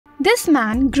This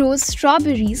man grows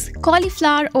strawberries,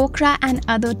 cauliflower, okra and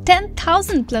other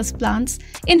 10,000 plus plants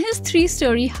in his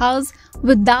 3-story house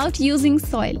without using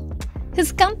soil.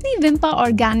 His company Vimpa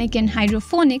Organic and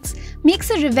Hydroponics makes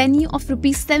a revenue of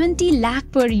Rs 70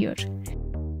 lakh per year.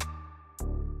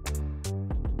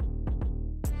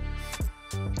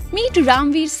 Meet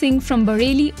Ramveer Singh from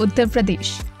Bareilly, Uttar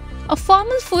Pradesh. A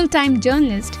former full-time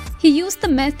journalist, he used the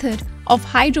method of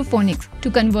hydroponics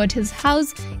to convert his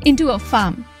house into a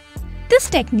farm. This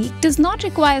technique does not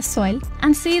require soil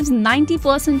and saves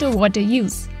 90% of water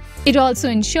use. It also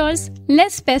ensures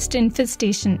less pest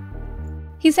infestation.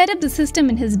 He set up the system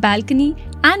in his balcony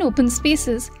and open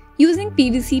spaces using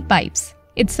PVC pipes.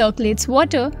 It circulates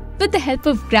water with the help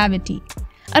of gravity.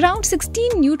 Around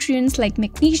 16 nutrients like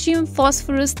magnesium,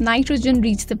 phosphorus, nitrogen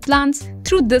reach the plants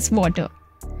through this water.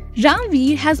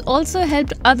 Ramveer has also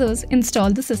helped others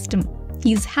install the system.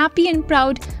 He is happy and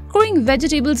proud growing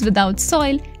vegetables without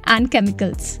soil and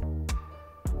chemicals.